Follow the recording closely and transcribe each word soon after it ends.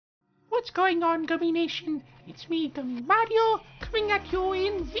what's going on, Gummy Nation? It's me, Gummy Mario, coming at you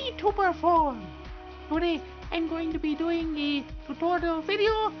in VTuber form. Today, I'm going to be doing a tutorial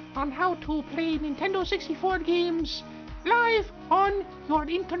video on how to play Nintendo 64 games live on your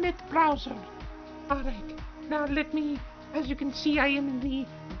internet browser. Alright, now as you can see, I am in the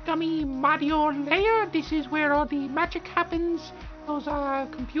Gummy Mario layer. This is where all the magic happens. Those are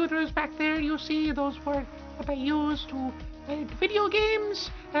computers back there, you see, those were what I use to play video games,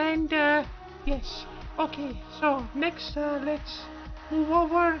 and yes. Okay, so next let's move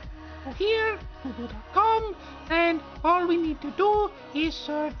over to here, google.com, and all we need to do is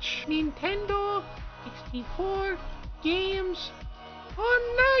search Nintendo 64 games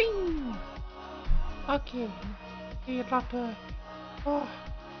online. Okay,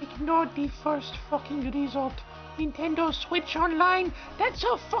 ignore the first fucking result. Nintendo Switch Online, that's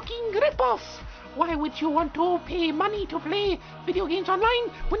a fucking ripoff! Why would you want to pay money to play video games online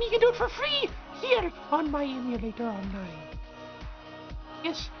when you can do it for free here on my emulator online?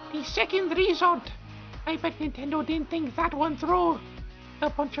 Yes, the second result. I bet Nintendo didn't think that one through. A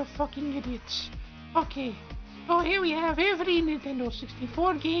bunch of fucking idiots. Okay, so here we have every Nintendo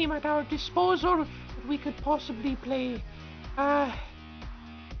 64 game at our disposal that we could possibly play.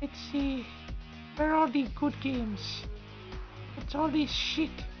 Let's see. Where are the good games? It's all this shit.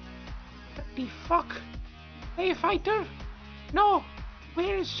 What the fuck? Hey, Fighter? No!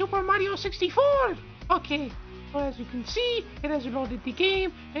 Where is Super Mario 64? Okay, well, as you can see, it has loaded the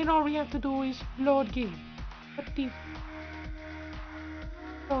game, and all we have to do is load game. What the...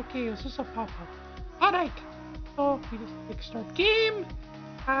 Okay, this is a pop-up. Alright, so we just click start game.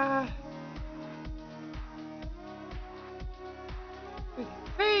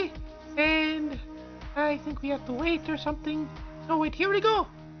 Hey, and I think we have to wait or something. No, wait, here we go.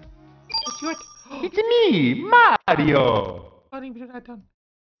 Let's do it. It's me, Mario!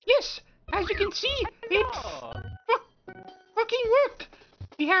 Yes, as you can see, it fucking worked.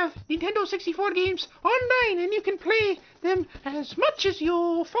 We have Nintendo 64 games online, and you can play them as much as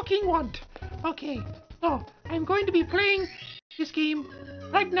you fucking want. Okay, so I'm going to be playing this game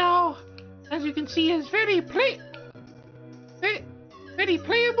right now. As you can see, it's very playable.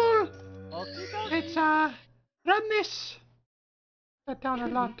 Let's run this. Cut down a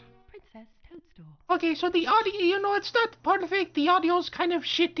lot. Okay, so the audio, it's not perfect. The audio's kind of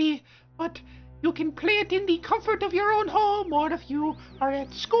shitty, but you can play it in the comfort of your own home, or if you are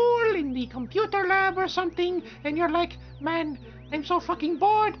at school in the computer lab or something, and you're like, man, I'm so fucking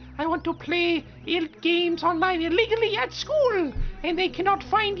bored, I want to play games online illegally at school, and they cannot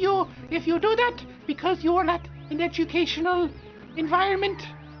find you if you do that, because you are not an educational environment,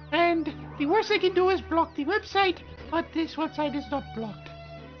 and the worst they can do is block the website, but this website is not blocked.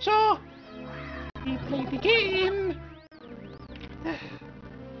 So, we play the game.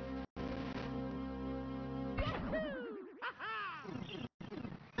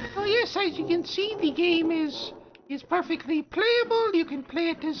 Oh yes, as you can see, the game is perfectly playable. You can play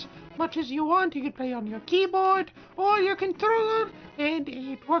it as much as you want. You can play on your keyboard or your controller, and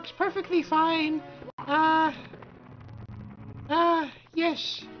it works perfectly fine.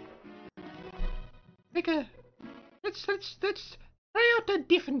 Yes. Let's try out a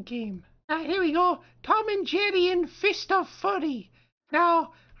different game. Here we go. Tom and Jerry and Fist of Furry.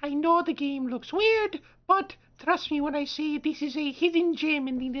 Now, I know the game looks weird, but trust me when I say this is a hidden gem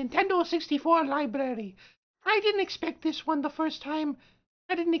in the Nintendo 64 library. I didn't expect this one the first time.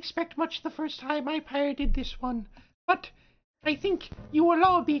 I didn't expect much the first time I pirated this one. But I think you will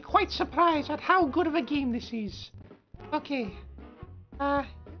all be quite surprised at how good of a game this is. Okay. Okay.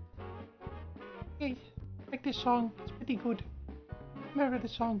 I like this song. It's pretty good. Remember the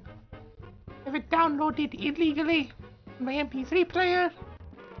song. I have it downloaded illegally on my MP3 player.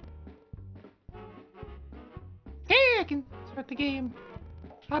 Okay, I can start the game.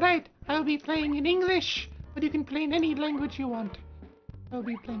 Alright, I'll be playing in English, but you can play in any language you want. I'll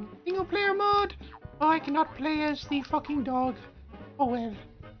be playing single player mode. Oh, I cannot play as the fucking dog. Oh well.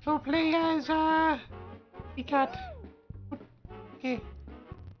 I'll play as the cat. Okay.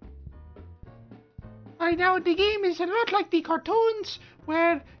 Alright, now the game is a lot like the cartoons,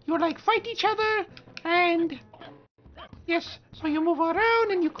 where you fight each other, and yes, so you move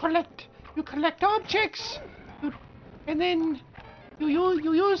around and you collect objects, and then you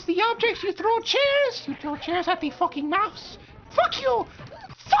use the objects. You throw chairs at the fucking mouse. Fuck you,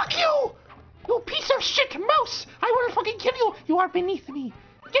 you piece of shit mouse! I will fucking kill you. You are beneath me.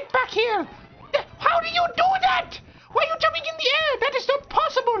 Get back here. How do you do that? Why are you jumping in the air? That is not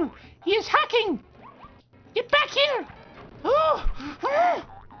possible. He is hacking. Get back here!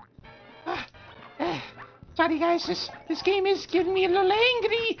 Sorry guys, this game is getting me a little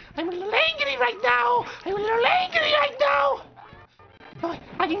angry. I'm a little right now. I'm a little angry right now. Oh,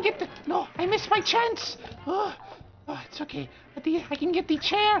 I can get the... No, I missed my chance. Oh, it's okay. I can get the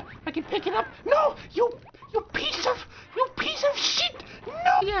chair. I can pick it up. No, you piece of shit. No.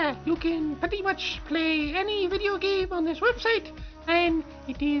 Yeah, you can pretty much play any video game on this website, and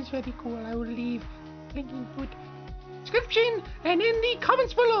it is very cool. I will leave linking to it description and in the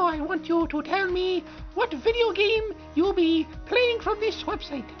comments below. I want you to tell me what video game you'll be playing from this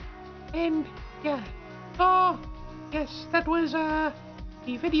website. And yeah, so yes, that was the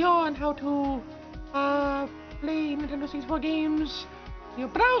video on how to play Nintendo 64 games in your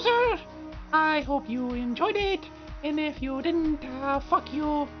browser. I hope you enjoyed it, and if you didn't, fuck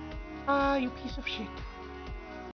you, you piece of shit.